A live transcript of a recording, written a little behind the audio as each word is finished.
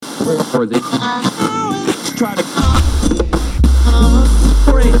or they try to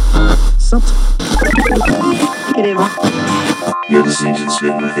You're listening to the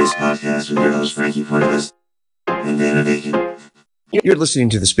Spit in My Face podcast with your host Frankie Pointless and Vanna Bacon. You're listening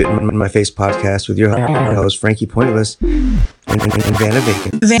to the Spit in My Face podcast with your host Frankie Pointless and Vanna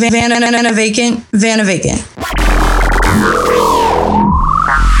Bacon. Vanna Vacant.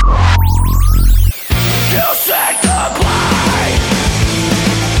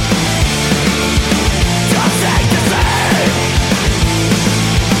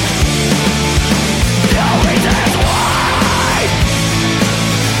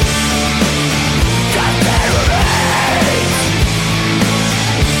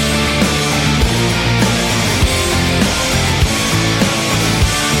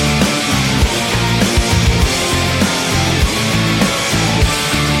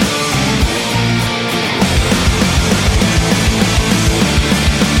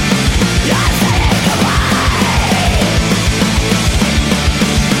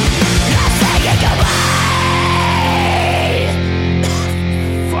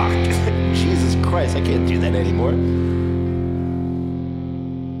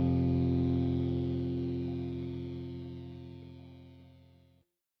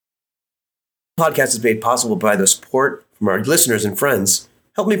 Podcast is made possible by the support from our listeners and friends.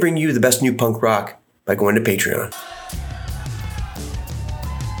 Help me bring you the best new punk rock by going to Patreon.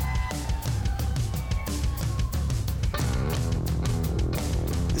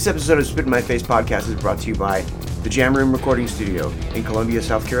 This episode of Spit in My Face podcast is brought to you by the Jam Room Recording Studio in Columbia,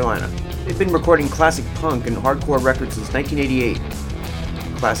 South Carolina. They've been recording classic punk and hardcore records since 1988.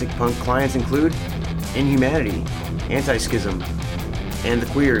 Classic punk clients include Inhumanity, Anti-Schism, and The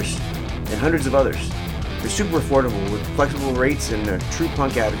Queers, and hundreds of others. They're super affordable with flexible rates and a true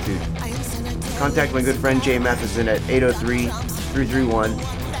punk attitude. Contact my good friend Jay Matheson at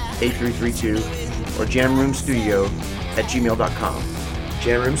 803-331-8332 or jamroomstudio@gmail.com.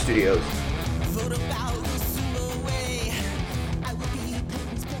 Jam Room Studios.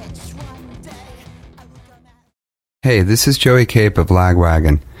 Hey, this is Joey Cape of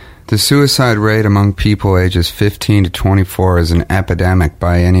Lagwagon. The suicide rate among people ages 15 to 24 is an epidemic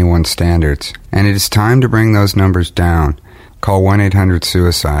by anyone's standards, and it is time to bring those numbers down. Call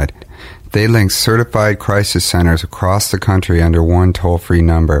 1-800-SUICIDE. They link certified crisis centers across the country under one toll-free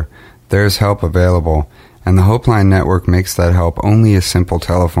number. There is help available, and the Hopeline Network makes that help only a simple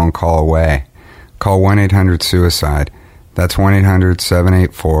telephone call away. Call 1-800-SUICIDE. That's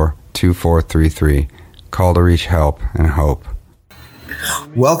 1-800-784-2433. Call to reach help and hope.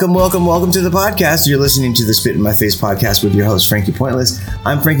 Welcome to the podcast. You're listening to the Spit in My Face podcast with your host, Frankie Pointless.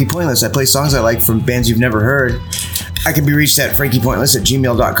 I'm Frankie Pointless. I play songs I like from bands you've never heard. I can be reached at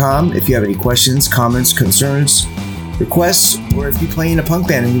frankiepointless@gmail.com. If you have any questions, comments, concerns, requests, or if you play in a punk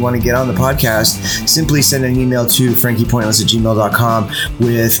band and you want to get on the podcast, simply send an email to frankiepointless@gmail.com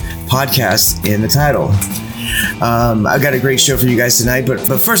with podcast in the title. I've got a great show for you guys tonight, but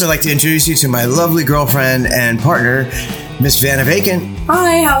first I'd like to introduce you to my lovely girlfriend and partner, Miss Vanna Bacon.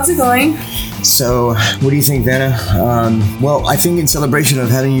 Hi, how's it going? So, what do you think, Vanna? Well, I think in celebration of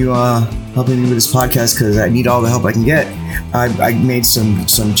having you helping me with this podcast, because I need all the help I can get, I made some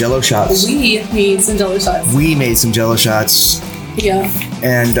Jello shots. We made some Jello shots. We made some Jello shots. Yeah.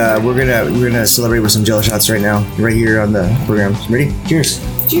 And we're gonna celebrate with some Jello shots right now, right here on the program. Ready? Cheers.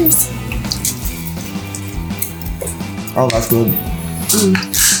 Cheers. Oh, that's good.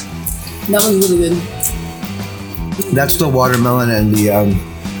 That one's really good. That's the watermelon and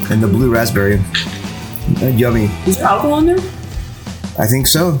the blue raspberry. Yummy. Is there alcohol in there? I think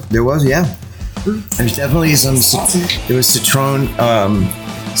so. There was, yeah. There's definitely some. Awesome. There was citron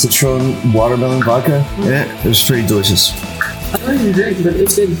watermelon vodka in it. It was pretty delicious. I don't even drink, but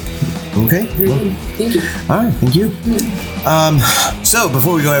it's good. Okay. Very good. Thank you. All right. Thank you. So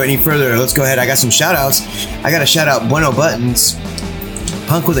before we go any further, let's go ahead. I got some shout outs. I got to shout out Bueno Buttons,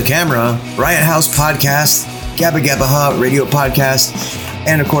 Punk with a Camera, Riot House Podcast, Gabba Gabba Ha Radio Podcast,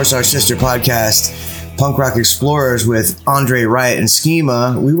 and of course our sister podcast, Punk Rock Explorers with Andre, Riot, and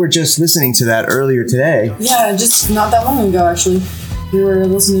Schema. We were just listening to that earlier today. Yeah, just not that long ago, actually. We were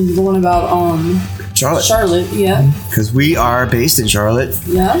listening to the one about Charlotte, yeah. Because we are based in Charlotte.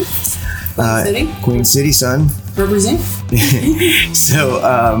 Yeah. Queen City, son. Represent.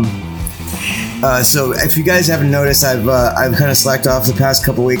 So if you guys haven't noticed, I've kind of slacked off the past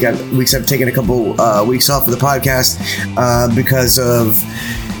couple weeks. I've taken a couple weeks off of the podcast because of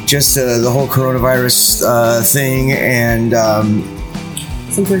just the whole coronavirus thing and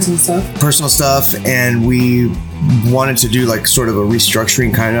some personal stuff, and we wanted to do like sort of a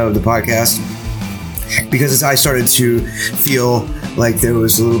restructuring kind of the podcast because I started to feel like there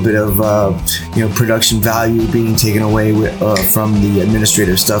was a little bit of production value being taken away from the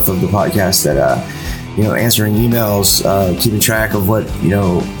administrative stuff of the podcast. That answering emails, keeping track of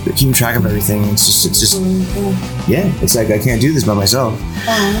keeping track of everything. It's just it's like I can't do this by myself.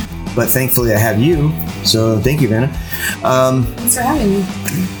 But thankfully I have you, so thank you, Vanna. Thanks for having me.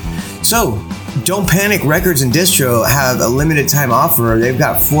 So, Don't Panic Records and Distro have a limited time offer. They've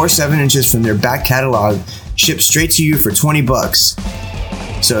got 4 7-inches from their back catalog shipped straight to you for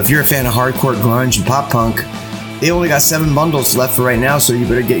 $20. So if you're a fan of hardcore grunge and pop punk, they only got 7 bundles left for right now, so you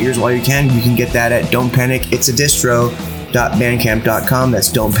better get yours while you can. You can get that at Don't Panic It's a Distro.bandcamp.com.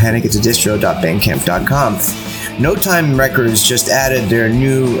 That's Don't Panic It's a Distro.bandcamp.com. No Time Records just added their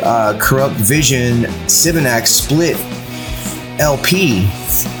new Corrupt Vision Sivanak Split LP.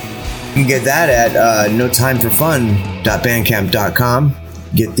 You can get that at notimeforfun.bandcamp.com.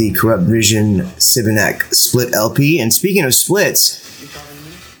 Get the Corrupt Vision Sivanak Split LP. And speaking of splits,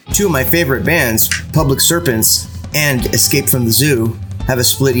 2 of my favorite bands, Public Serpents and Escape from the Zoo, have a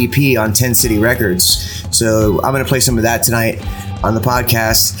split EP on 10 City Records. So I'm going to play some of that tonight on the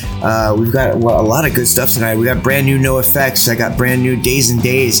podcast. We've got a lot of good stuff tonight. We got brand new NoFX. I got brand new Days and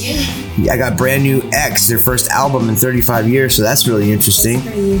Days. I got brand new X, their first album in 35 years. So that's really interesting,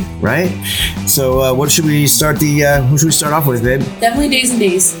 right? So what should we start off with, babe? Definitely Days and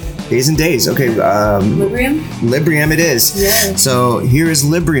Days. Days and Days. Okay. Librium? Librium it is. Yeah. So here is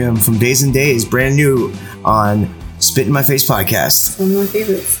Librium from Days and Days, brand new on Spit in My Face podcast. One of my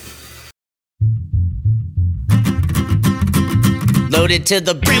favorites. Loaded to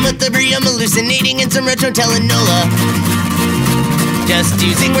the brim with Librium, hallucinating in some retro telenola. Just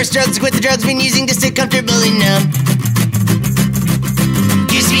using worse drugs, quit the drugs been using to stay comfortably numb.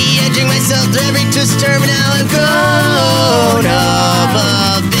 Used to be edging myself to every twist term, now I've grown up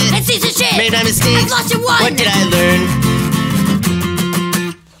a bit. That season shit! Made my mistakes. I've lost your one! What did I learn?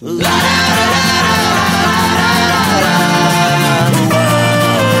 La da da da da da da.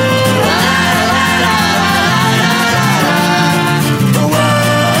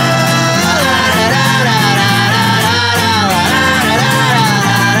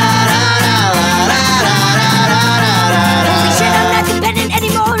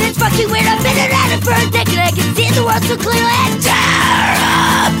 For a decade I can see the world so clearly and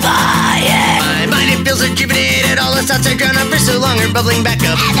terrifying. My mind, it feels rejuvenated. All the thoughts are ground up for so long are bubbling back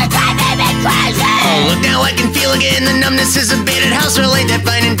up. And the time made me crazy. Oh, look now I can feel again. The numbness is abated. House really that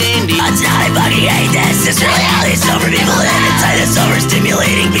fine and dandy. It's not a fucking hate this. It's reality. Sober people live inside this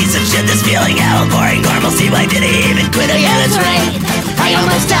overstimulating piece of shit. This feeling out boring normalcy. Why did I even quit? Oh yeah, that's right. I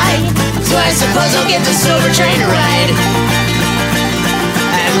almost died. So I suppose I'll get the sober train ride.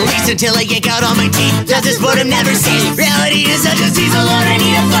 At least until I yank out all my teeth. Does this boredom never cease? Reality is such a disease. Oh Lord, I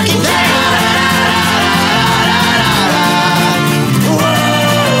need a fucking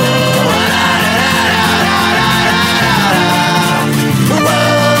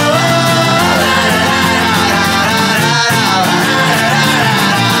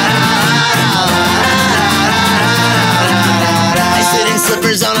I sit in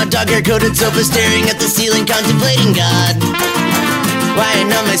slippers on a dog hair coated sofa, staring at the ceiling, contemplating God. Why I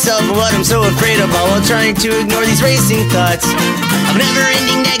numb myself for what I'm so afraid of, all while trying to ignore these racing thoughts of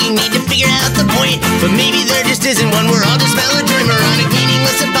never-ending nagging need to figure out the point. But maybe there just isn't one. We're all just maladroit, moronic,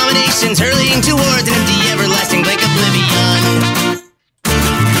 meaningless abominations hurling towards an empty, everlasting blank oblivion.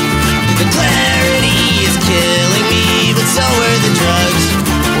 The clarity is killing me, but so are the drugs.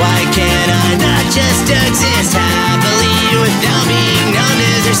 Why can't I not just exist happily without being numb?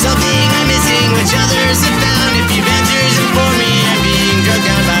 Is there something I'm missing which others have found? If you've answers and for me, I'm being drugged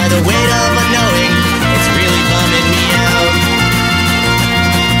down by the weight of unknowing. It's really bumming me out.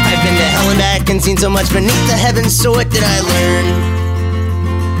 I've been to hell and back and seen so much beneath the heavens, so what did I learn?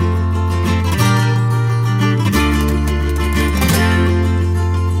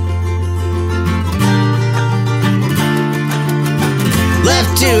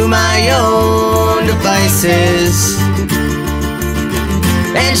 Left to my own devices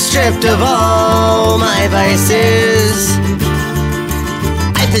and stripped of all my vices,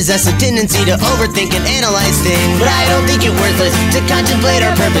 I possess a tendency to overthink and analyze things, but I don't think it worthless to contemplate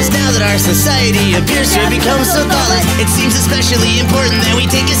our purpose. Now that our society appears to have become so thoughtless, it seems especially important that we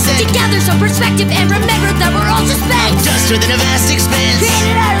take a to gather some perspective and remember that we're all just bags, dust within a vast expanse,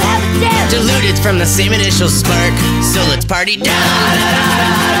 created out of habitat, diluted from the same initial spark. So let's party down.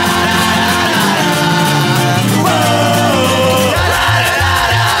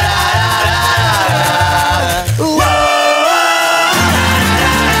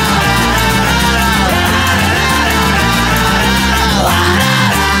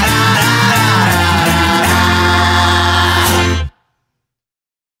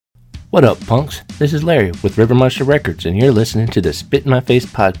 What up, punks? This is Larry with River Monster Records, and you're listening to the Spit in My Face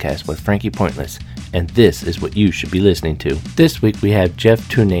podcast with Frankie Pointless, and this is what you should be listening to. This week we have Jeff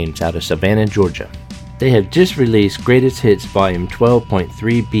Two Names out of Savannah, Georgia. They have just released Greatest Hits Volume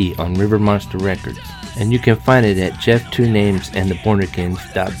 12.3b on River Monster Records, and you can find it at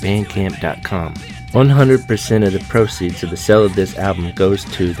jeff2namesandthebornagains.bandcamp.com. 100% of the proceeds of the sale of this album goes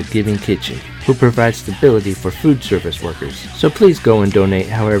to The Giving Kitchen, who provides stability for food service workers. So please go and donate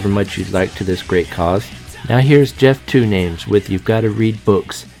however much you'd like to this great cause. Now here's Jeff Two Names with You've Gotta Read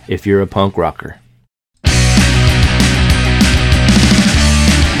Books If You're a Punk Rocker.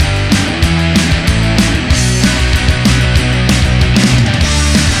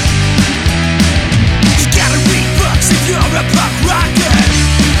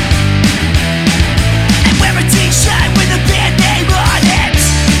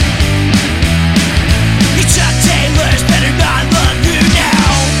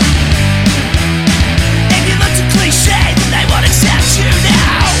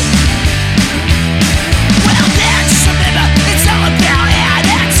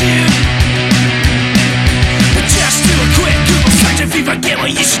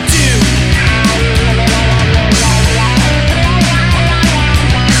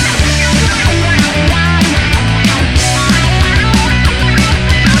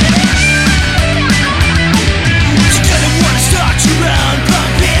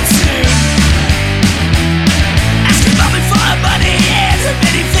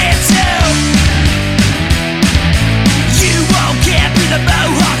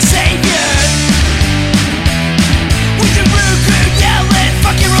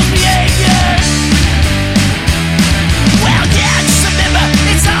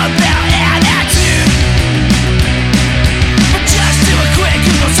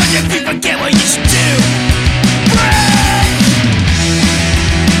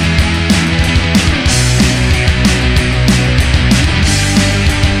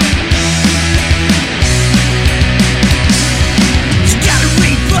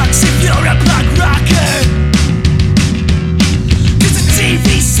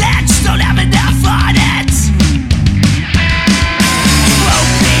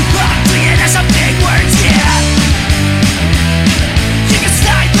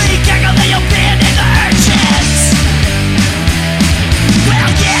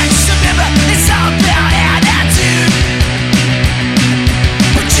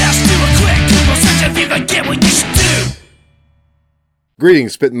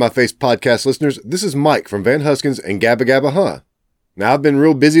 Greetings, Spit in My Face podcast listeners. This is Mike from Van Huskins and Gabba Gabba Huh. Now, I've been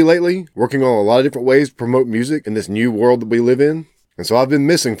real busy lately, working on a lot of different ways to promote music in this new world that we live in, and so I've been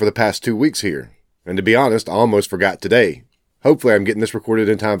missing for the past 2 weeks here. And to be honest, I almost forgot today. Hopefully I'm getting this recorded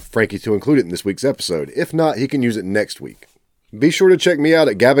in time for Frankie to include it in this week's episode. If not, he can use it next week. Be sure to check me out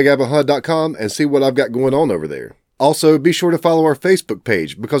at gabbagabbahuh.com and see what I've got going on over there. Also, be sure to follow our Facebook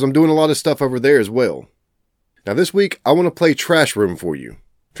page, because I'm doing a lot of stuff over there as well. Now this week, I want to play Trash Room for you.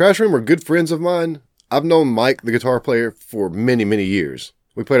 Trash Room are good friends of mine. I've known Mike, the guitar player, for many, many years.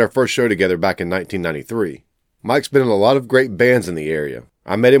 We played our first show together back in 1993. Mike's been in a lot of great bands in the area.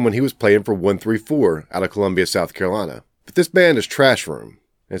 I met him when he was playing for 134 out of Columbia, South Carolina. But this band is Trash Room,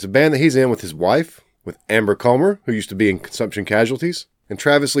 and it's a band that he's in with his wife, with Amber Comer, who used to be in Consumption Casualties, and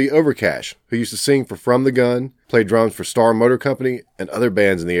Travis Lee Overcash, who used to sing for From the Gun, play drums for Star Motor Company, and other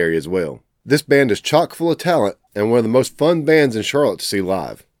bands in the area as well. This band is chock full of talent and one of the most fun bands in Charlotte to see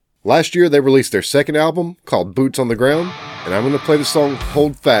live. Last year, they released their second album called Boots on the Ground, and I'm going to play the song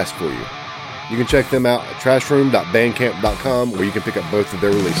Hold Fast for you. You can check them out at trashroom.bandcamp.com, where you can pick up both of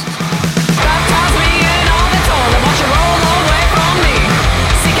their releases.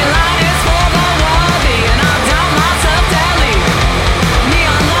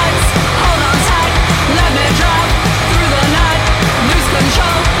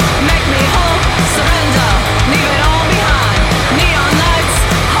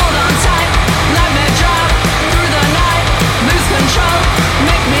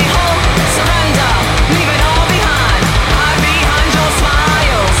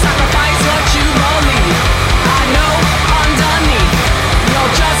 Sacrifice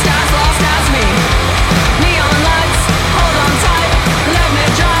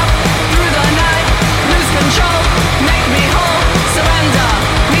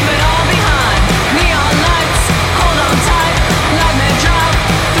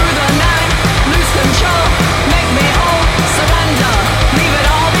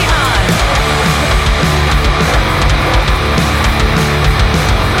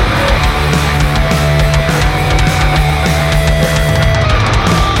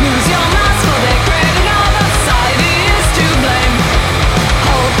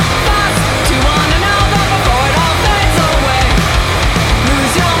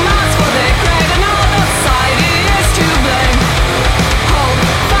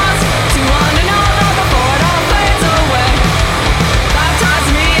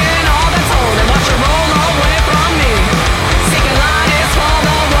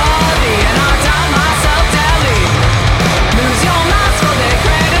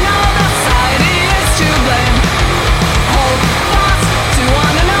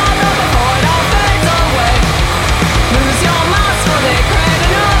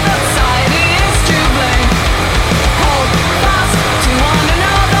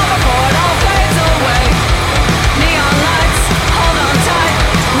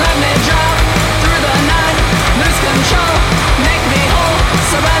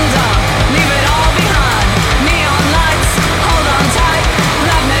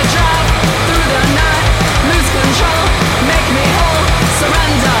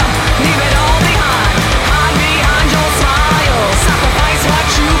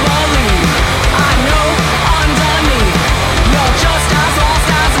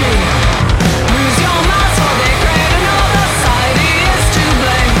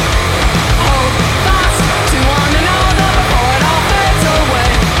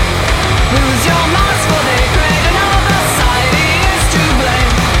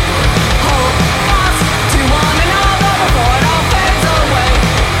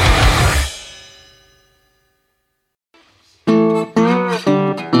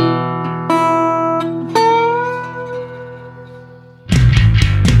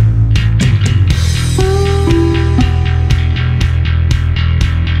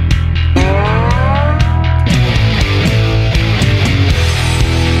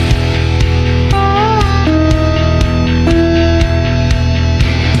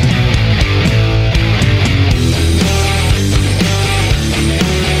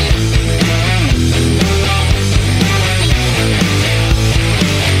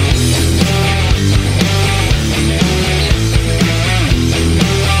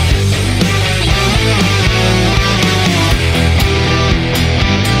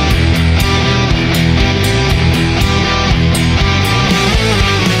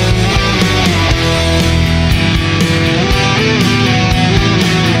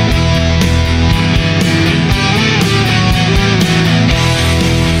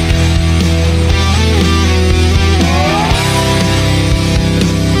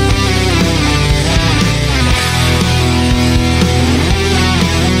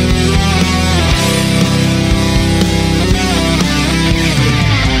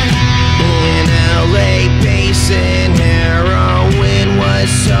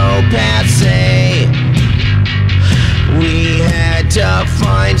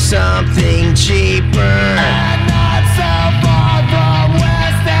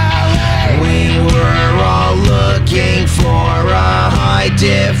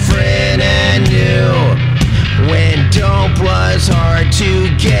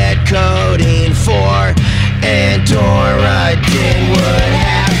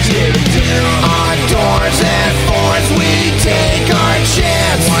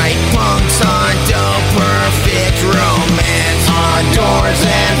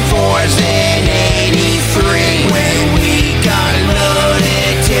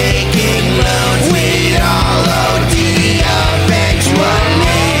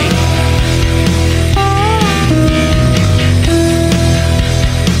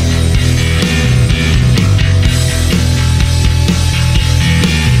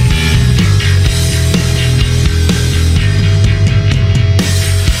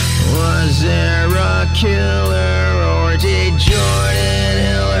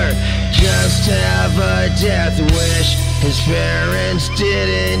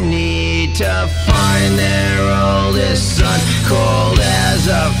need to find their oldest son, cold as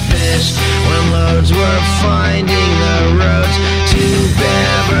a fish, when loads were finding the roads to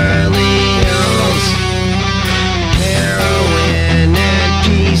Beverly Hills. Heroin and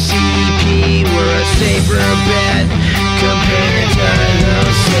PCP were a safer bet compared to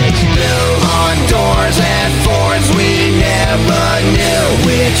those 6 bills. On doors and Fords we never knew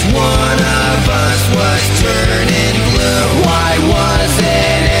which one of us was turning blue. Why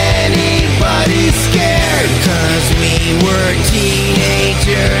wasn't anybody scared? 'Cause we were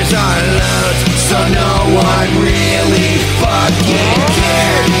teenagers on loads, so no one really fucking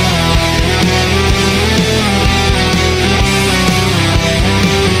cared.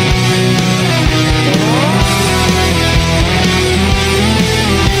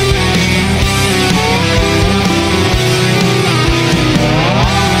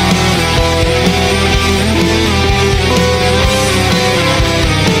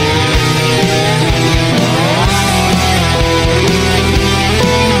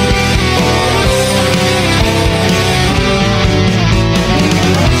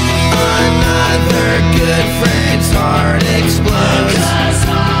 Good friend's heart explodes, 'cause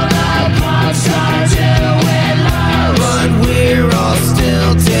all the punks are doing loads, but we're all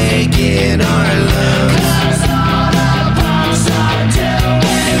still taking our loads, 'cause all the punks are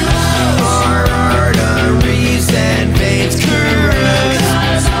doing loads. Our arteries and veins corrode,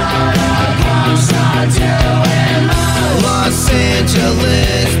 'cause all the punks are doing loads. Los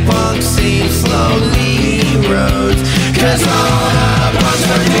Angeles punk scene slowly erodes, 'cause all the punks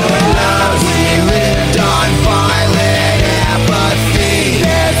are doing loads. We lived on violent apathy.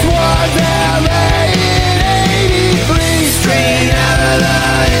 This was LA in '83, straight out of the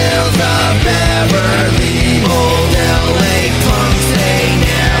hills of Beverly. Old LA punks, they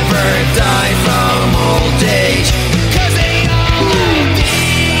never die from old age, 'cause they all OD.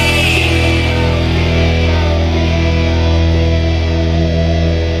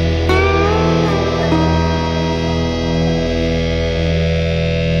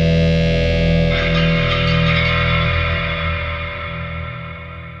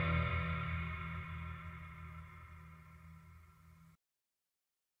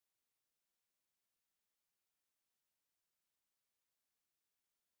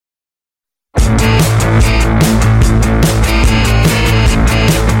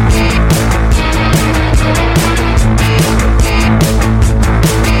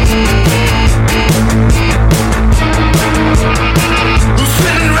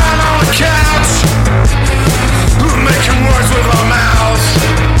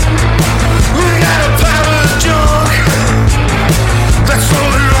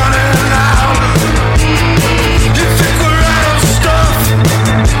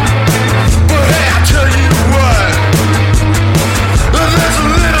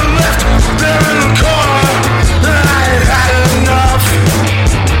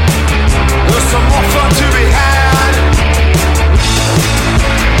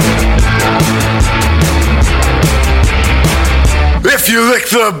 You lick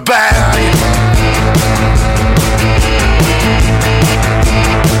the bag.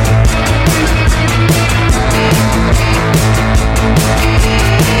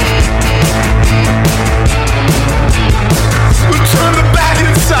 Turn the bag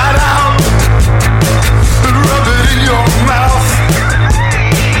inside out and rub it in your mouth.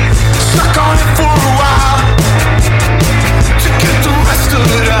 Suck on it for a while to get the rest of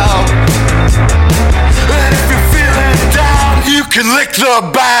it out. And if you're feeling down, you can lick the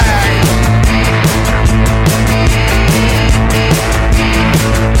bag.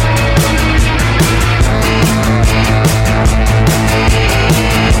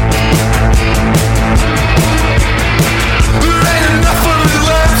 There ain't enough of it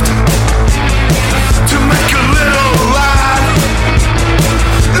left to make a little laugh.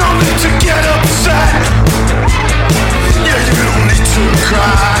 No need to get upset. Yeah, you don't need to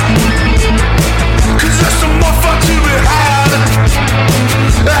cry. 'Cause there's some more fun to be had.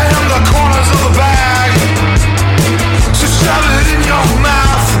 I am the corner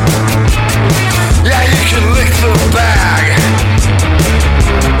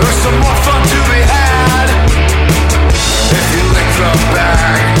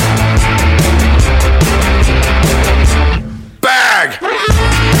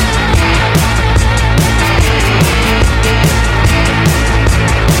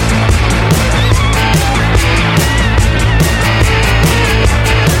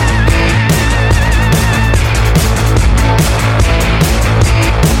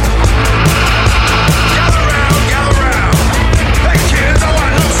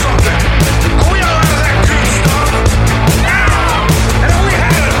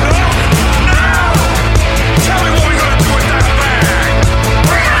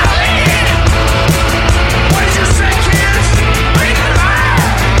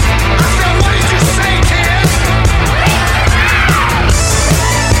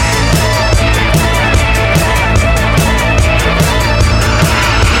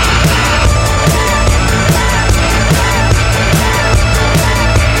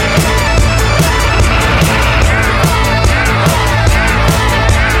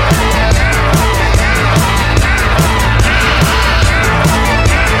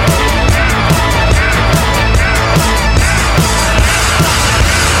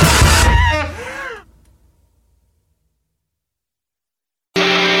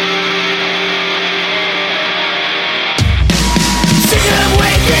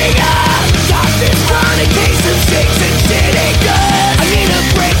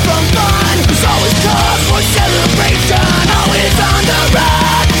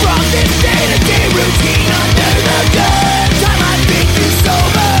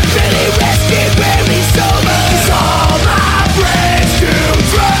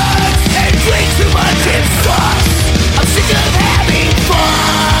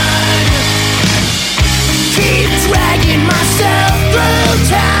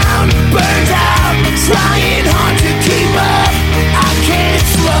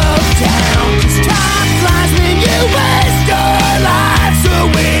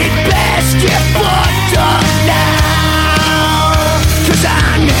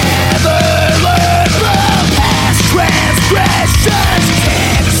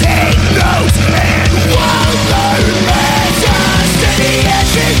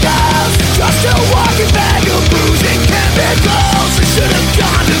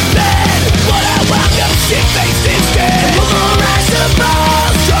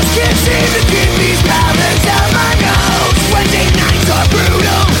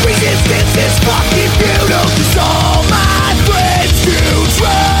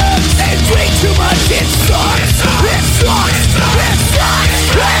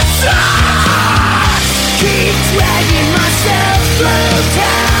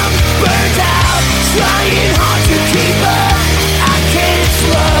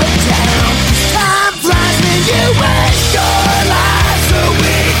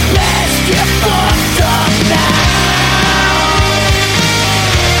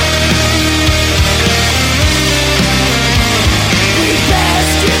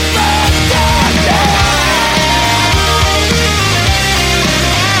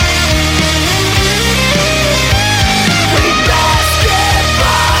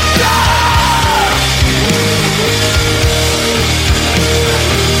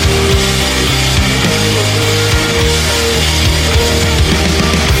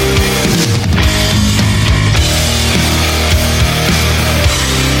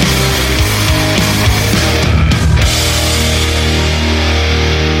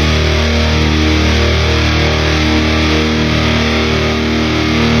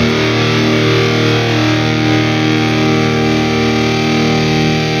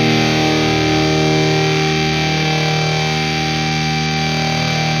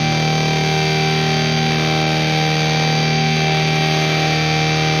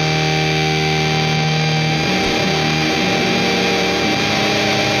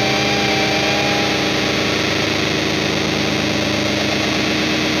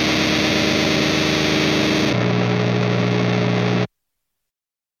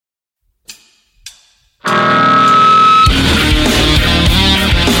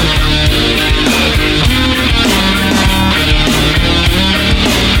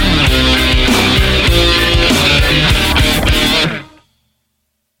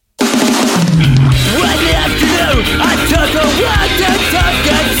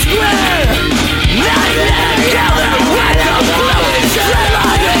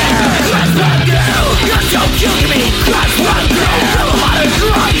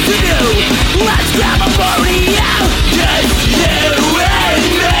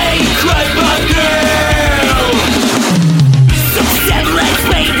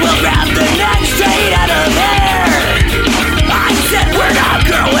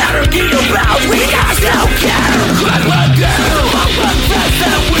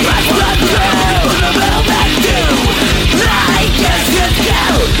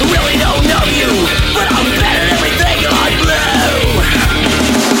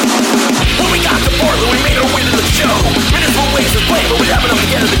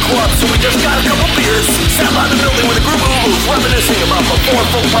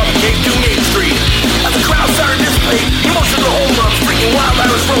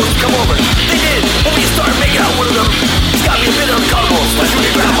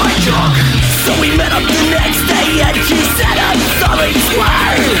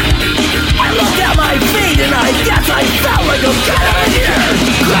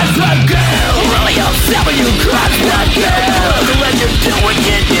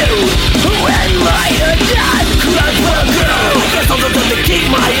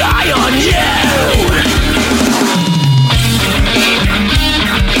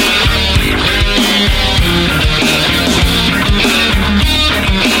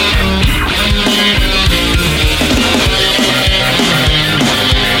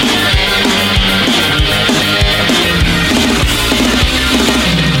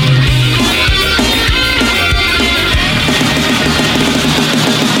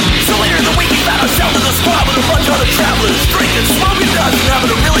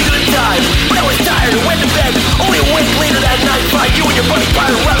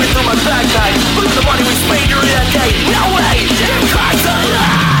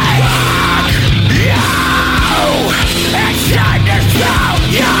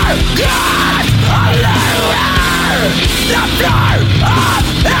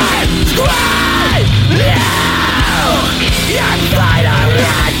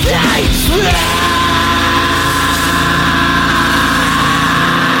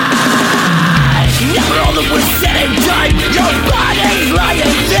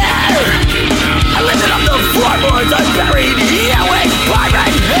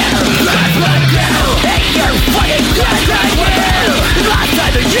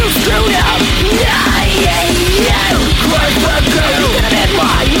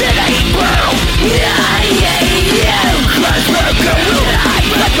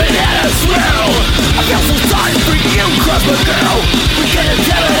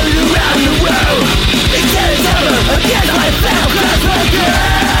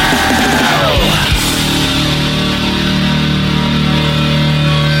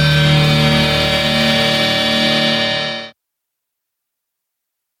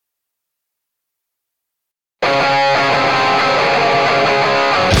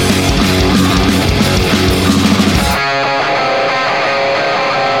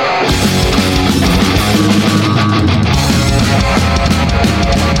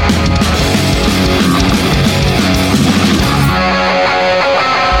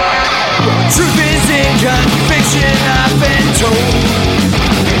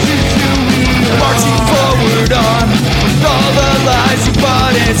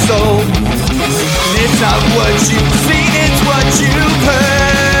soul. And it's not what you've seen, it's what you've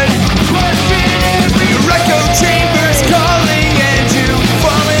heard. Your echo chamber's calling and you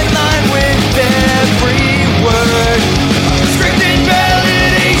fall in line with every word. Scripted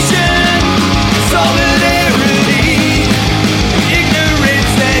validation, solidarity,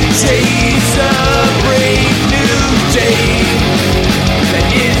 ignorance that chase a brave new day that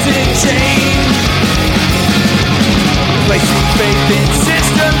isn't changed. Placing faith in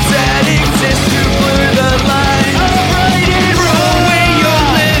systems that exist to blur the line. Throw away your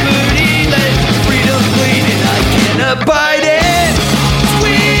liberty, let freedom bleed, and I can't abide it.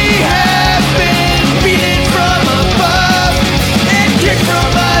 We have been beaten from above and kicked from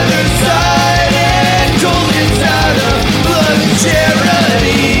either side and told it's out of blood and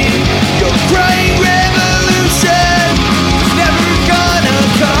charity. Your crying revolution is never gonna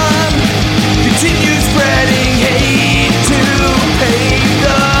come. Continue spreading hate to pave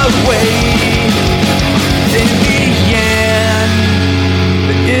the way. In the end,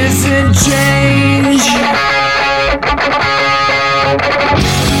 there isn't change.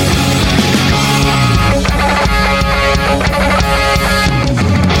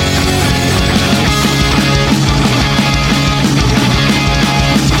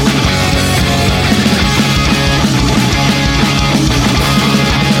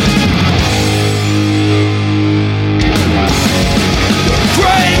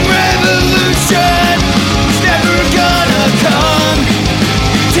 Crying revolution is never gonna come.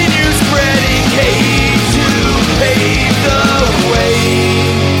 Continue spreading hate to pave the way.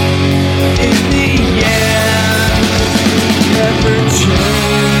 In the end, never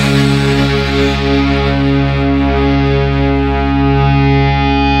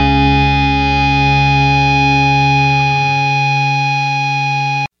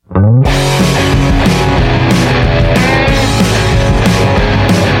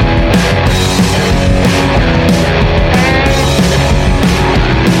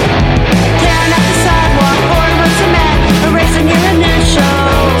Tearing up the sidewalk, pouring with cement, erasing your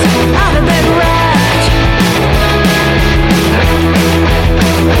initials out of bed wrapped.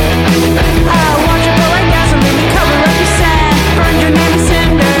 I watch you pour like gasoline to cover up your sand, burn your name in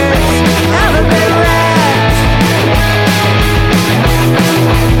cinders out of bed wrapped.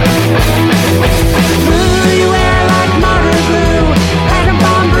 Blue you wear like modern blue, atom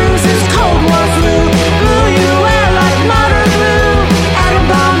bomb bruises, Cold War flu. Blue you wear like modern blue, atom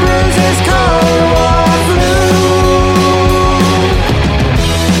bomb bruises, Cold War flu.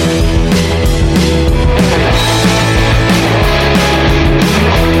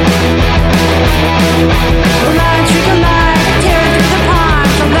 Line trigger line, tearing through the pond,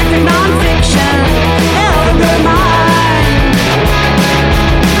 selecting non-fiction, elder mind.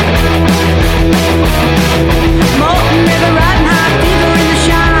 Molten river riding high, fever in the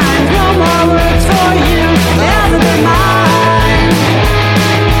shine. No more words for you, elder mind.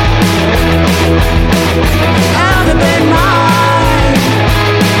 Elder mind.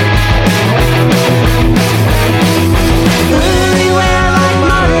 Blue you wear like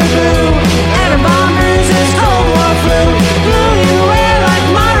modern blue, atom bomb bruises, Cold War flu. Blue you wear like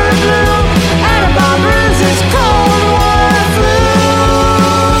modern blue, atom bomb bruises, Cold War flu.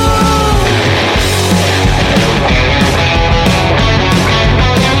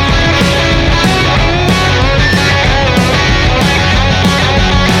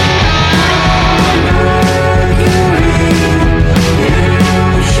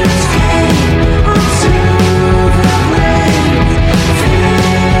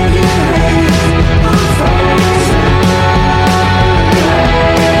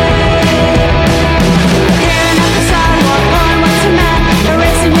 Tearing up the sidewalk, pouring with cement,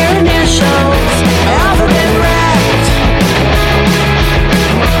 erasing your initials, alphabet wrapped.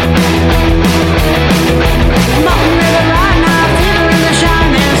 Molten river riding high, fever in the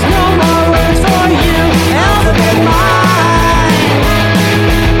shine. There's no more words for you, alphabet mind.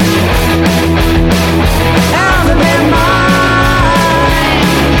 Alphabet mind.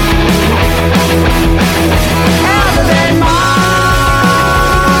 Alphabet mind.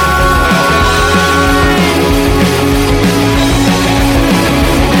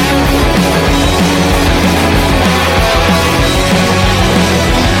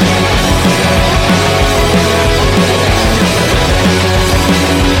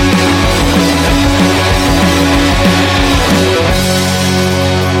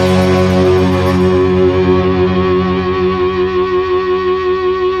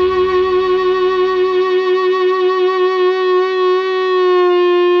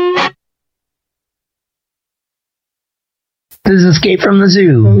 This is Escape from the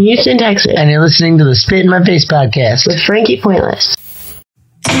Zoo from Houston, Texas. And you're listening to the Spit in My Face podcast with Frankie Pointless.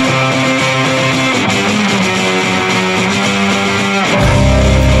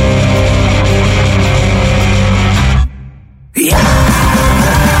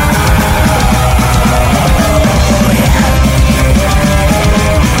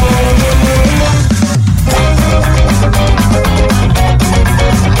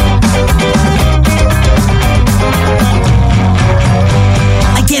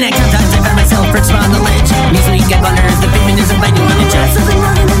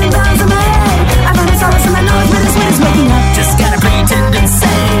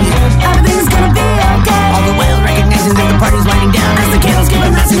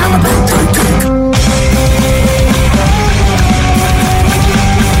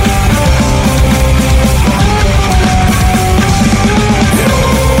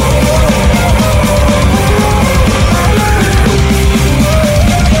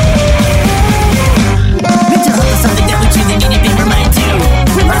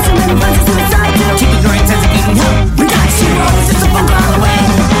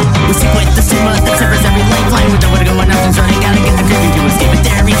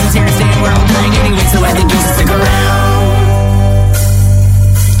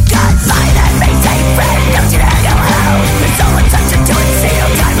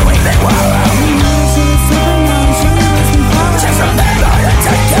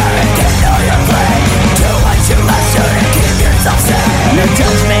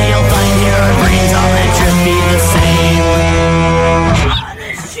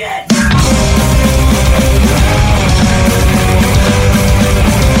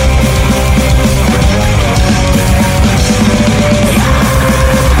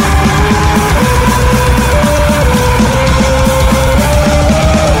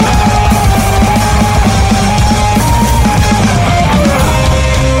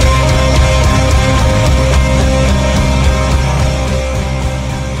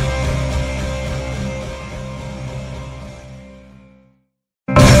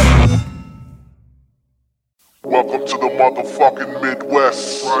 Welcome to the motherfucking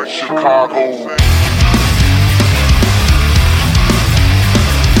Midwest, Chicago.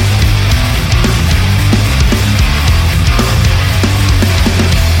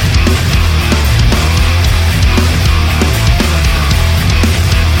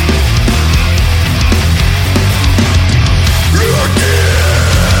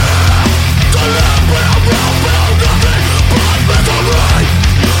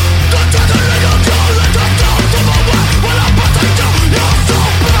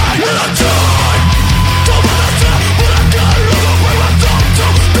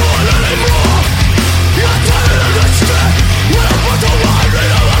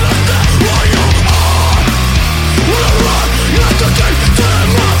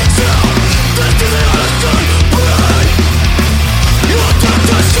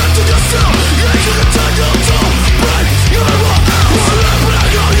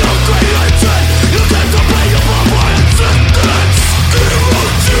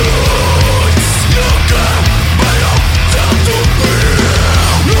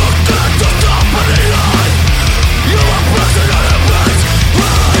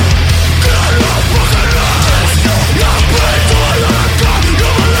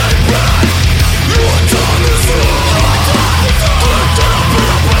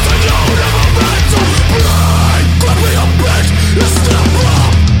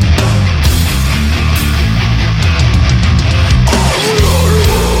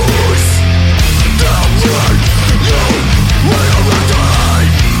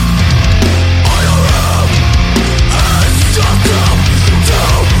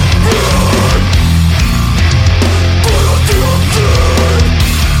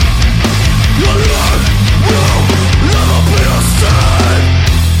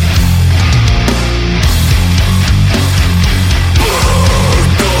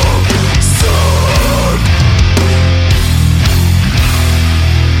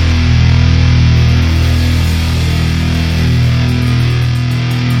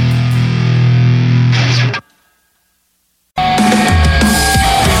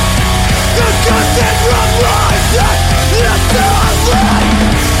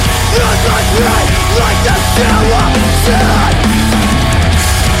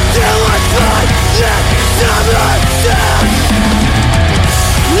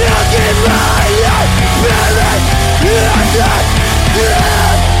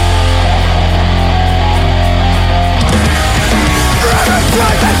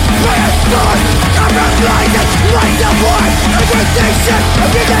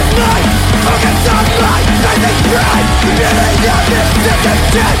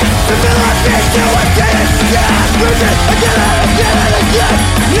 Dead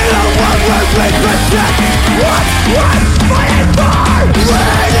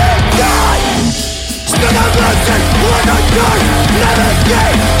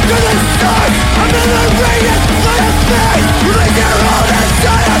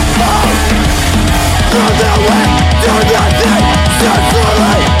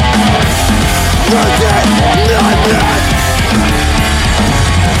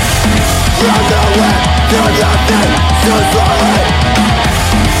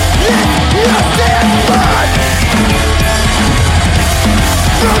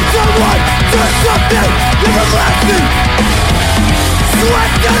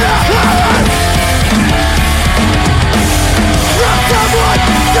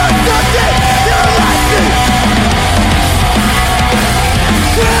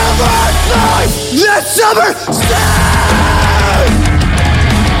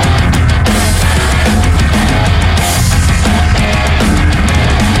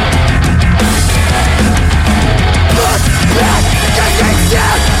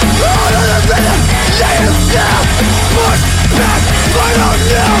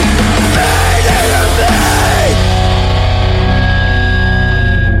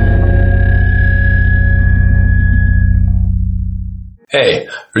Hey,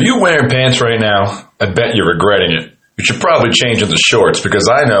 are you wearing pants right now? I bet you're regretting it. You should probably change into shorts because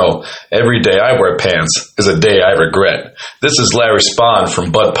I know every day I wear pants is a day I regret. This is Larry Spahn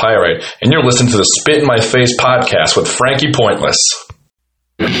from Bud Pyrite, and you're listening to the Spit in My Face podcast with Frankie Pointless.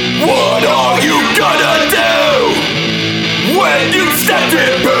 What are you gonna do when you step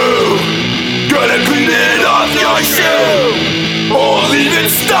in poo? Gonna clean it off your shoe or leave it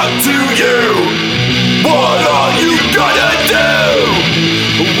stuck to you? What are you gonna do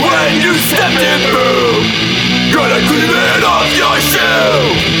when you step in poo? Gonna clean it off your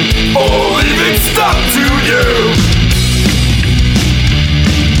shoe or leave it stuck to you?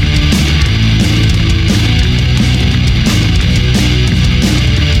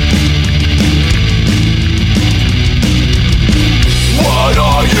 What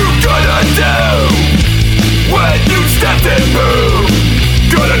are you gonna do when you step in poo?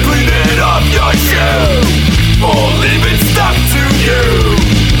 Gonna clean it off your shoe or leave it stuck to you?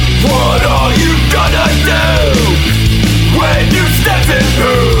 What are you gonna do when you step in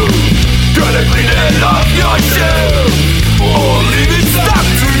poo? Gonna clean it off your shoe or leave it stuck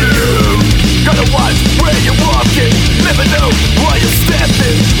to you? Gotta watch where you're walking, never know why you're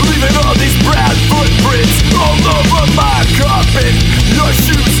stepping, leaving all these brown footprints all over my carpet. Your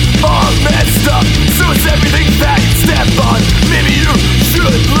shoes are messed up, so is everything that you step on. Maybe you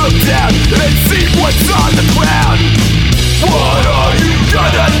should look down and see what's on the ground. What are you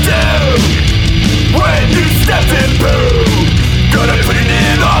gonna do when you step in poo? Gonna clean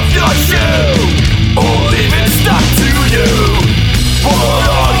it off your shoe or leave it stuck to you? What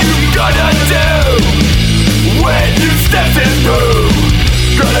are you gonna do when you step in poo?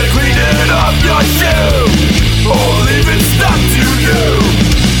 Gonna clean it off your shoe or leave it stuck to you?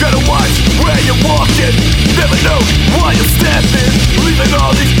 Gotta watch where you're walking, never know why you're stepping, leaving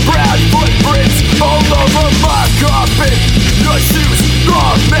all these brown footprints all over my carpet. Your shoes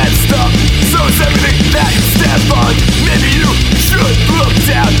are messed up, so is everything that you step on. Maybe you should look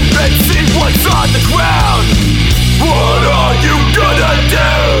down and see what's on the ground. What are you gonna do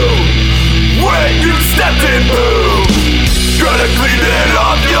when you step in poo? Gonna clean it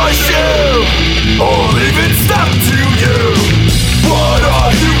off your shoe or leave it stuck to you? What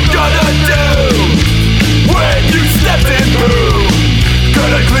are you gonna do when you step in poo?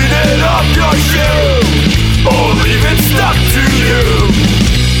 Gonna clean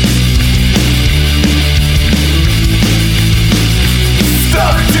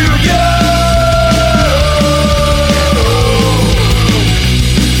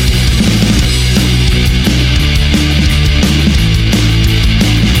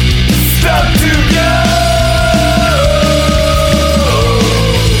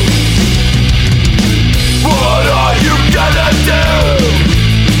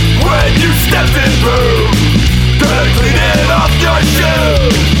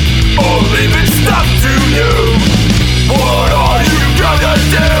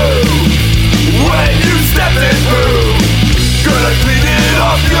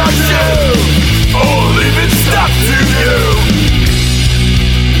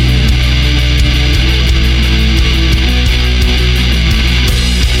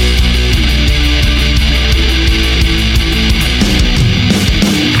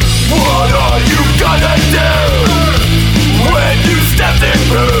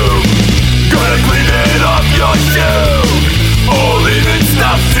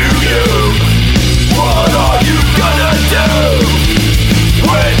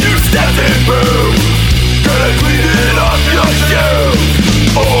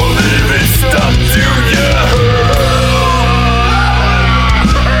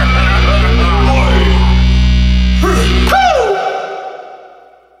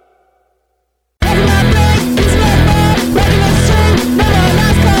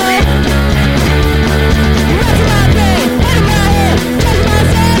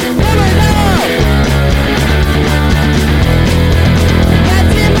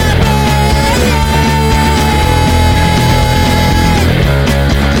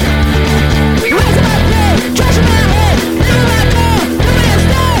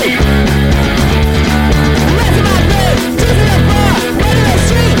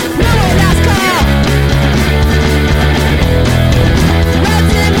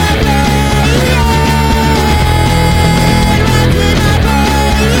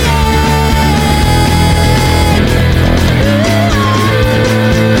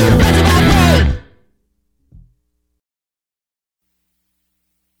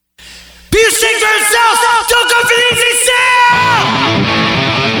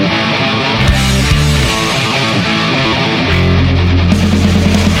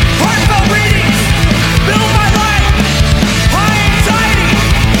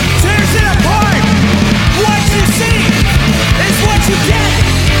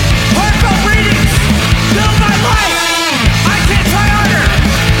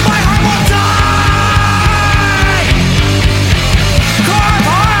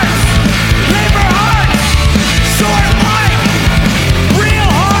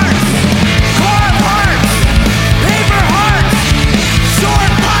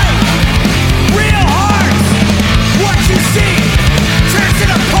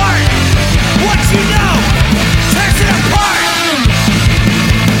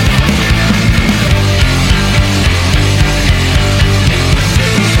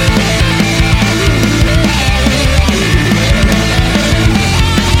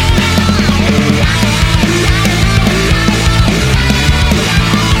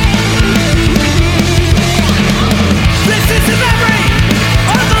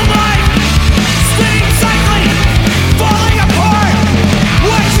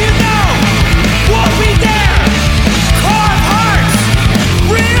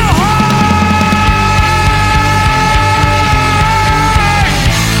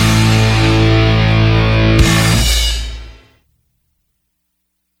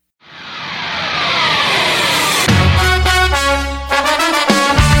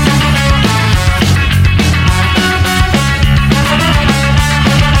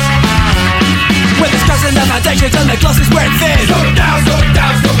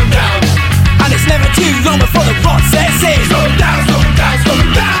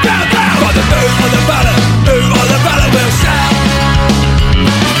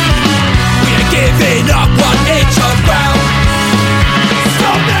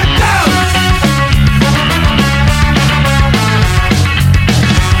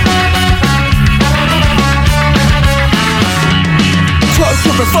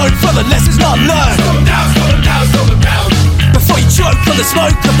revolt for the lessons not learned. Slow them down, slow them down, slow them down. Before you choke on the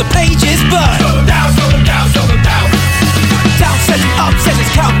smoke of the pages burn. Slow them down, slow them down, slow them down. Down says it, up says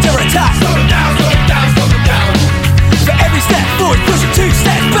it's counter-attack. Slow them down, slow them down, slow them down. For every step forward, push it 2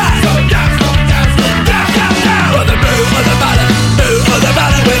 steps back. Slow them down, slow them down, slow them down, down, down. For the move of the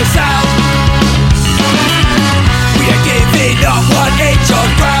battle with a sound. We are giving up 1 inch on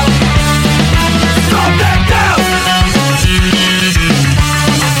ground. Slow them down.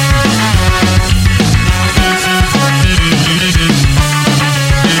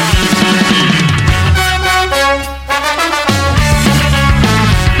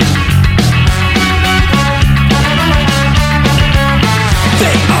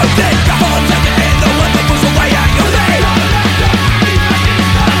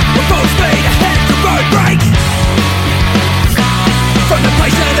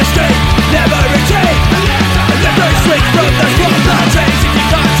 Never retreat. Never swing from the floor trains. If you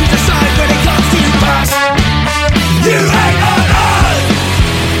can't choose a side when it comes to pass, you ain't on us.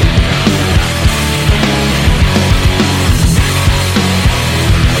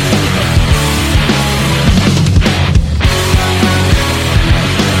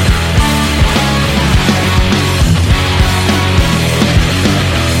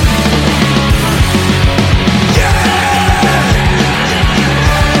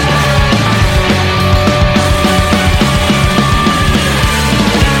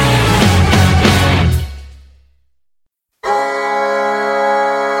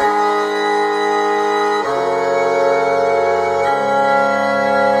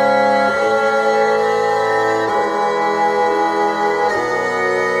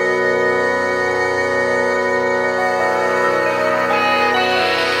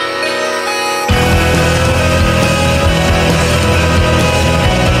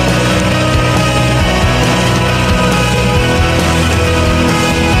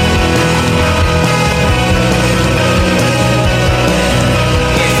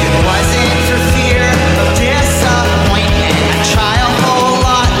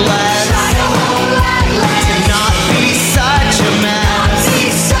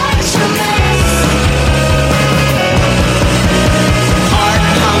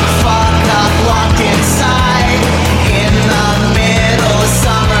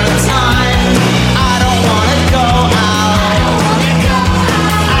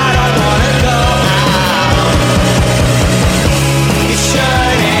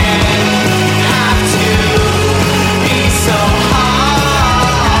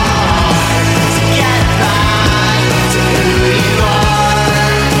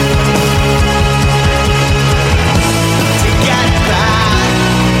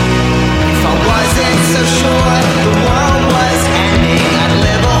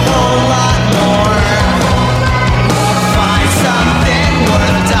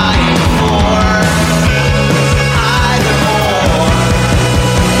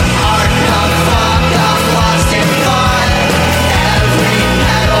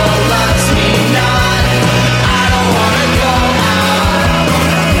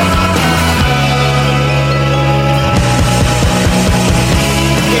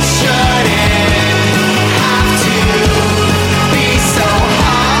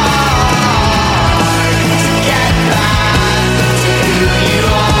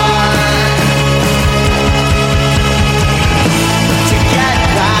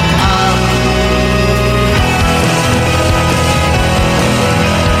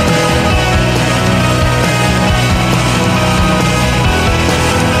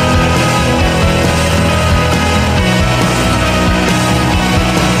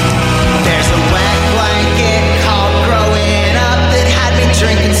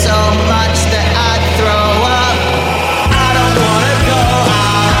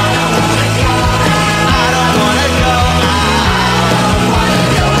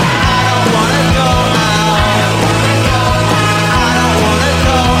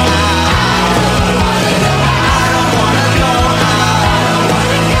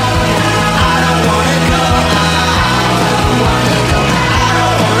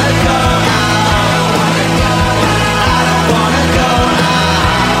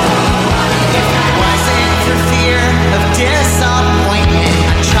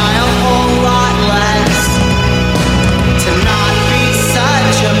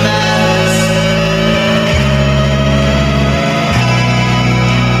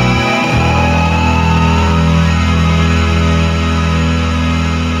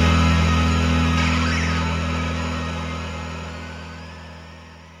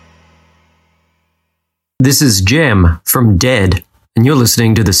 This is Jem from Dead, and you're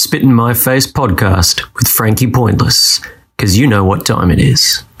listening to the Spit in My Face podcast with Frankie Pointless. because you know what time it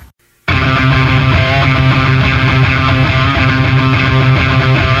is.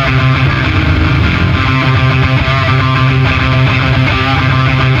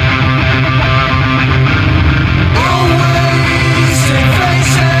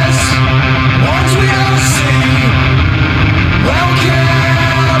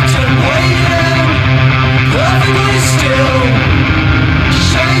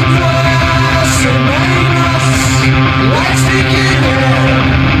 Let's begin.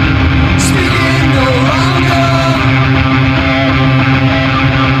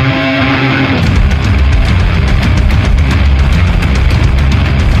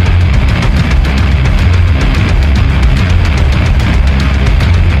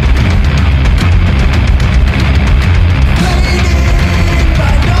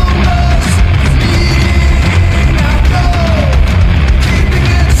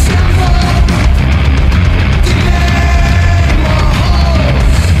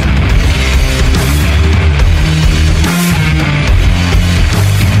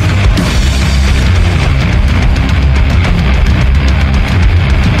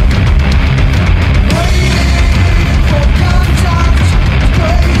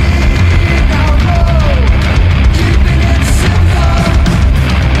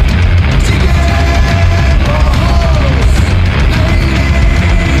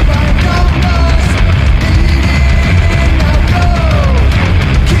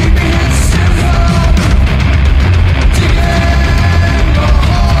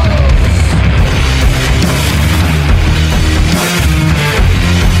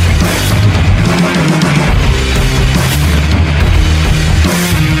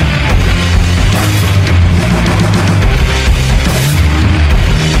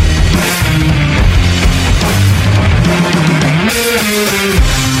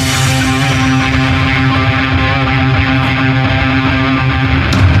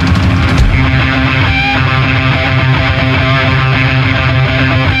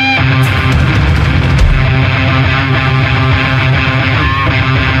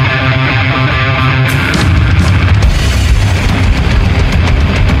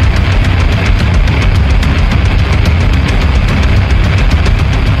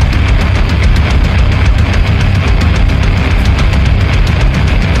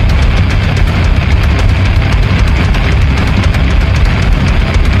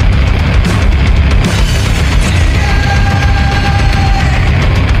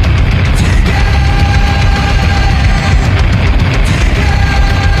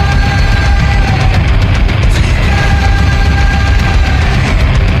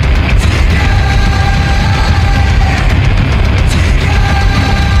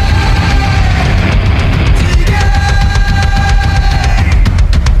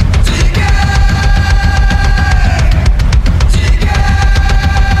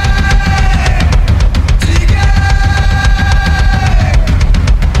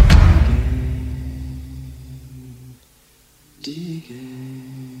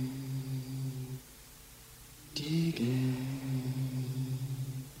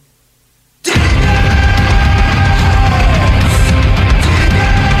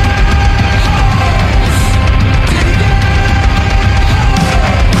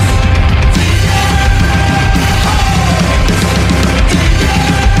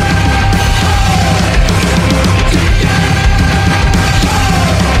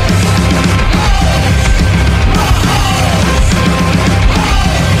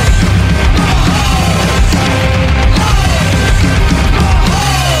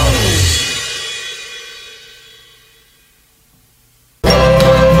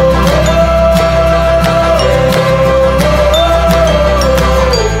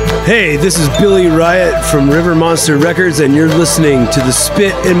 Hey, this is Billy Riot from River Monster Records, and you're listening to the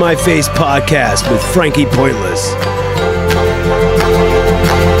Spit in My Face podcast with Frankie Pointless.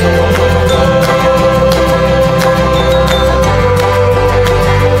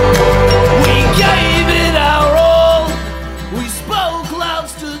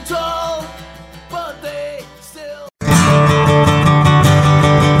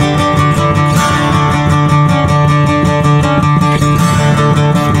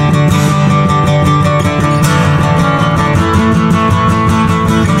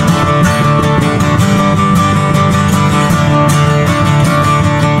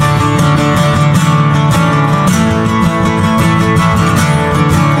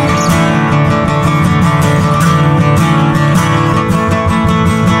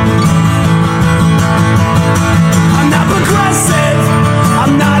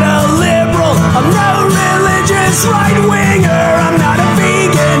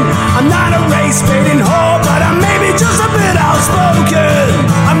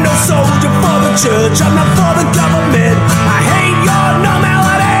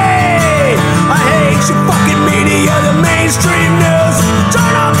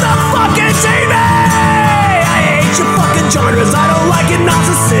 fucking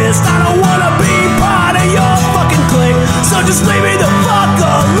narcissist. I don't wanna be part of your fucking clique. So just leave me the fuck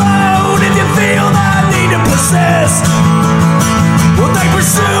alone if you feel that need to persist. Well, they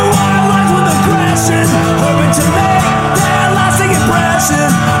pursue our lives with aggression, hoping to make their lasting impression.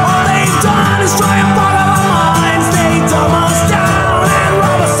 All they've done is try and bottle our minds. They dumb us down and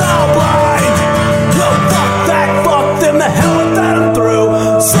rob us all blind. No, fuck that, fuck them, the hell with that, I'm through.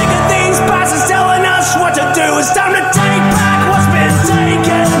 Sick of these bastards telling us what to do. It's time to take back what's been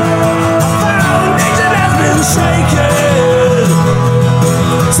taken. Our foundation has been shaken.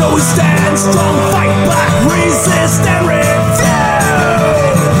 So we stand strong, fight back, resist and refuse.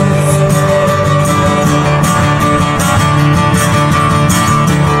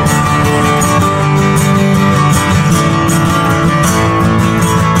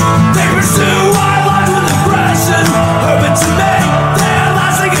 They pursue our lives with aggression, hoping to make their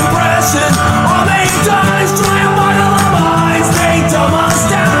lasting impression. All they've done is try and bottle our minds. They dumb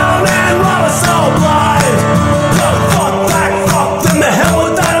us down and rob us all blind. No, fuck that, fuck them, the hell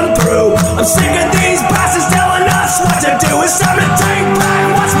with that, I'm through. I'm sick of these bastards telling us what to do. It's time to take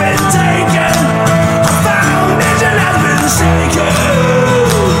back what's been taken. Our foundation has been shaken.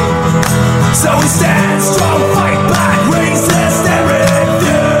 So we stand strong, fight back, resist and refuse.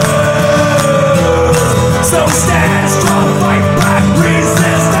 So we stand strong, fight back,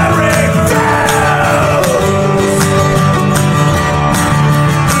 resist and refuse.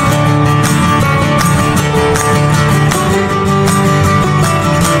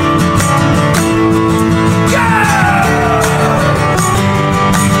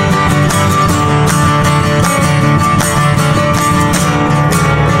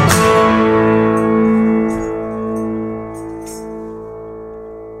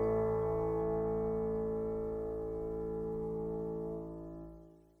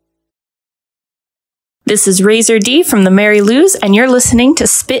 This is Razor D from the Mary Lou's, and you're listening to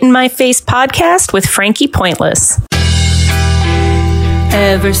Spit in My Face podcast with Frankie Pointless.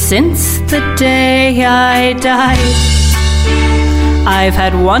 Ever since the day I died, I've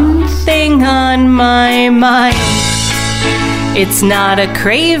had one thing on my mind. It's not a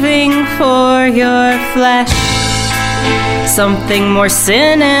craving for your flesh, something more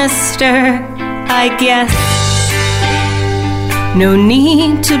sinister, I guess. No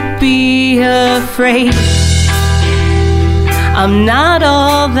need to be afraid, I'm not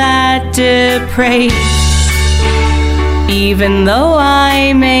all that depraved. Even though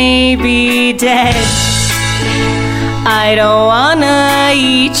I may be dead, I don't wanna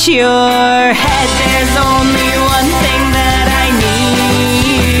eat your head. There's only one thing that I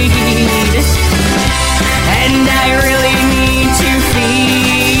need, and I really need to feed.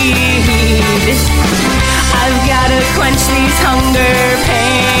 I've gotta quench these hunger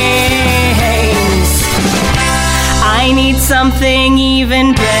pains. I need something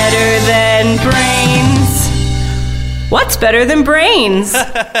even better than brains. What's better than brains?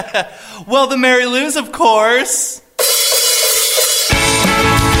 Well, the Mary Lou's, of course.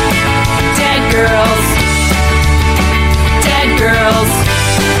 Dead girls,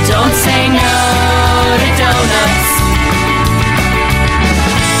 don't say no to donuts.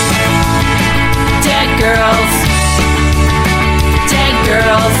 Dead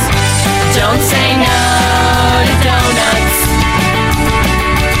girls, don't say no to donuts.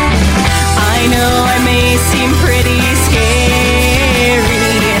 I know I may seem pretty scary.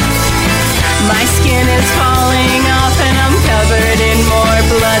 My skin is falling off and I'm covered in more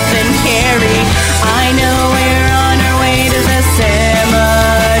blood than Carrie. I know we're on our way to the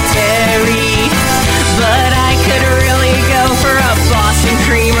cemetery, but I could really go for a Boston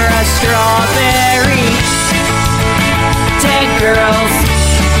cream or a strawberry. Dead girls,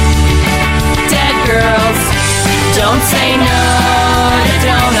 don't say no to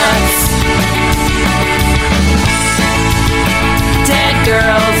donuts. Dead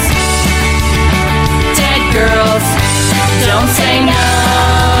girls, don't say no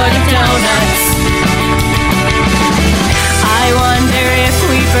to donuts. I wonder if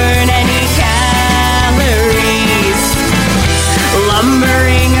we burn any calories,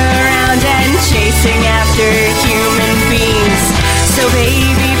 lumbering around and chasing after human beings. So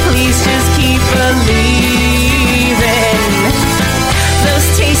baby, please just keep believing. Those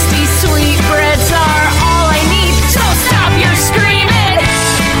tasty sweetbreads are all I need, so stop your screaming.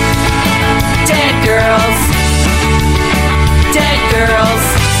 Dead girls,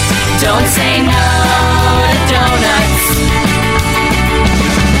 don't say no to donuts.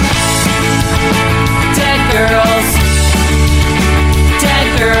 Dead girls,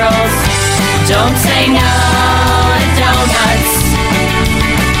 don't say no to donuts.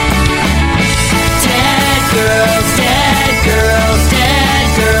 Dead girls,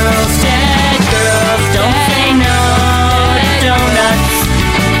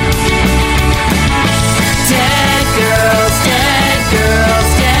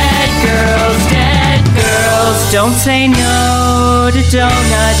 Don't say no to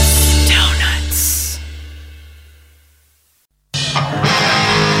donuts. Donuts.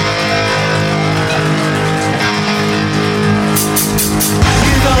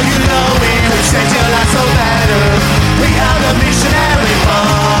 You know we will change your life so better. We are the missionary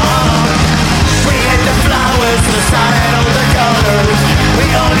bomb. We hate the flowers, the sun and all the colors. We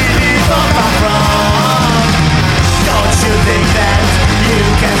only live on our wrong. Don't you think that you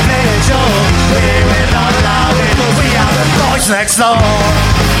can play a joke? We will not allow it, but we are the boys next door.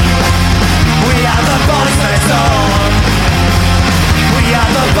 We are the boys next door. We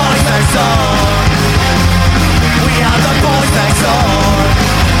are the boys next door. We are the boys next door.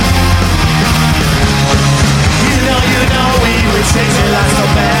 You know we will change your life so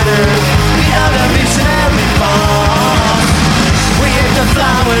better. We are the missionary bomb. We hate the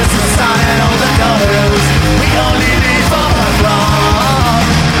flowers, the sun and all the colors. We only live for our wrong.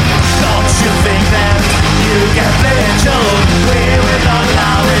 Don't you think that you can play a joke? We will not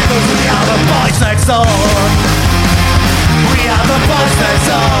allow it, cause we are the boys next door. We are the boys next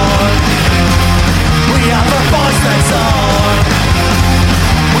door. We are the boys next door.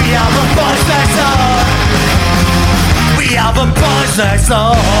 We are the boys next door. We are the boys next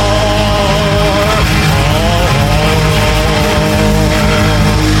door.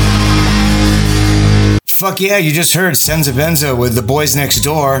 Fuck yeah, you just heard Senza Benza with The Boys Next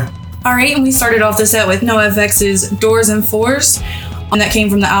Door. Alright, and we started off the set with NoFX's Doors and Fours. And that came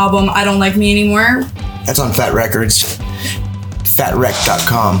from the album I Don't Like Me Anymore. That's on Fat Records.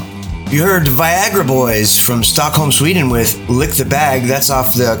 Fatrec.com. You heard Viagra Boys from Stockholm, Sweden with Lick the Bag. That's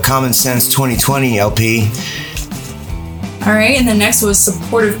off the Common Sense 2020 LP. Alright, and then next was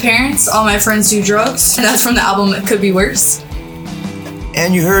Supportive Parents, All My Friends Do Drugs. And that's from the album It Could Be Worse.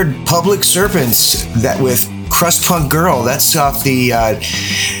 And you heard Public Serpents that with Crust Punk Girl. That's off the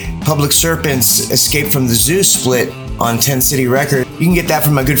Public Serpents Escape from the Zoo split on 10 City Records. You can get that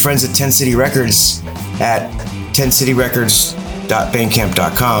from my good friends at 10 City Records at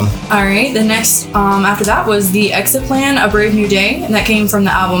 10cityrecords.bandcamp.com. Alright, the next after that was The Exit Plan, A Brave New Day, and that came from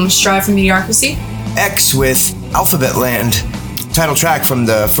the album Strive for Mediocrity. X with Alphabet Land, title track from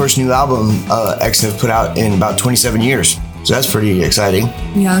the first new album X have put out in about 27 years. So that's pretty exciting.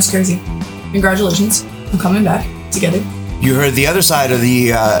 Yeah, that's crazy. Congratulations on coming back together. You heard the other side of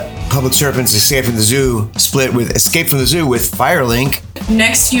the Public Serpents Escape from the Zoo split with Escape from the Zoo with Firelink.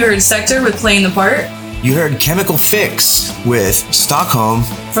 Next, you heard Sector with Playing the Part. You heard Chemical Fix with Stockholm.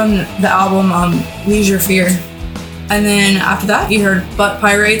 From the album Leisure Fear. And then after that, you heard Butt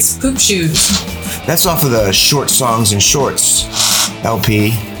Pirates Poop Shoes. That's off of the Short Songs and Shorts LP.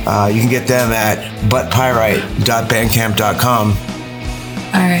 You can get them at buttpyrite.bandcamp.com.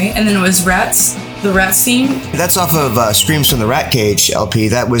 Alright, and then it was Rats, the Rats theme. That's off of Screams from the Rat Cage LP.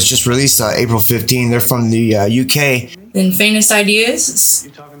 That was just released April 15. They're from the UK. Then Faintest Ideas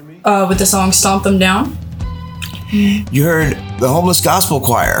with the song Stomp Them Down. You heard the Homeless Gospel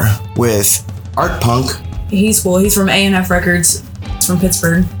Choir with Art Punk. He's cool. He's from A&F Records. It's from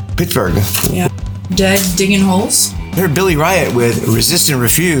Pittsburgh. Yeah. Dead Digging Holes. You heard Billy Riot with Resist and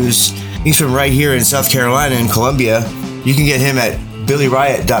Refuse. He's from right here in South Carolina in Columbia. You can get him at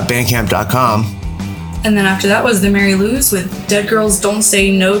billyriot.bandcamp.com. And then after that was the Mary Lou's with Dead Girls Don't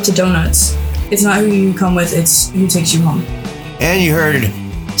Say No to Donuts. It's not who you come with, it's who takes you home. And you heard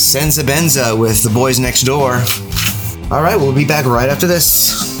Senza Benza with The Boys Next Door. All right, we'll be back right after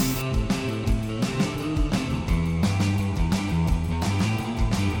this.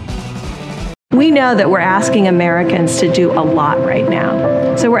 We know that we're asking Americans to do a lot right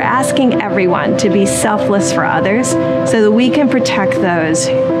now. So we're asking everyone to be selfless for others so that we can protect those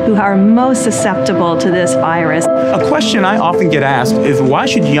who are most susceptible to this virus. A question I often get asked is why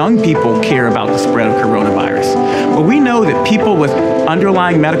should young people care about the spread of coronavirus? Well, we know that people with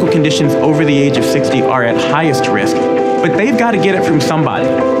underlying medical conditions over the age of 60 are at highest risk, but they've got to get it from somebody.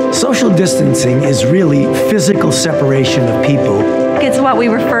 Social distancing is really physical separation of people. It's what we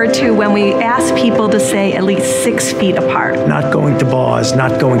refer to when we ask people to stay at least 6 feet apart. Not going to bars,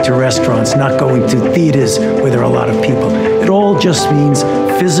 not going to restaurants, not going to theaters where there are a lot of people. It all just means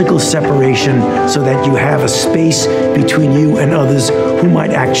physical separation so that you have a space between you and others who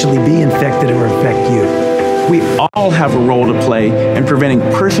might actually be infected or infect you. We all have a role to play in preventing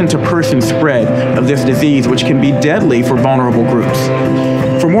person-to-person spread of this disease, which can be deadly for vulnerable groups.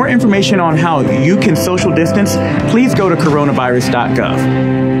 For more information on how you can social distance, please go to coronavirus.gov.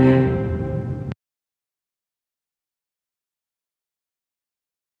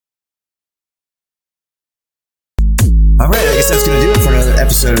 All right, I guess that's going to do it for another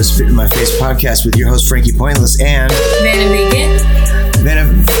episode of Spit in My Face podcast with your host, Frankie Pointless, and Vanna Bacon. Vanna,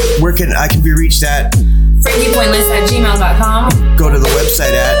 where can I be reached at FrankiePointless@gmail.com. Go to the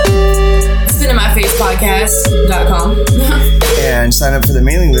website at SpitInMyFacePodcast.com. and sign up for the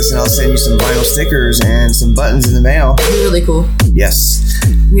mailing list, and I'll send you some vinyl stickers and some buttons in the mail. Really cool. Yes.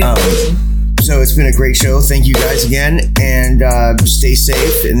 So it's been a great show. Thank you guys again, and stay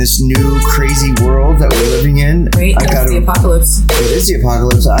safe in this new crazy world that we're living in. Right, that's the apocalypse. It is the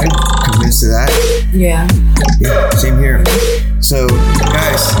apocalypse. I'm convinced of that. Yeah. Yeah, same here. So,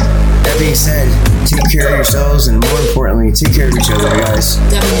 guys, that being said, take care of yourselves, and more importantly, take care of each other, guys.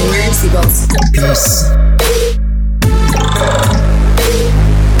 Definitely wear your seatbelts. Peace.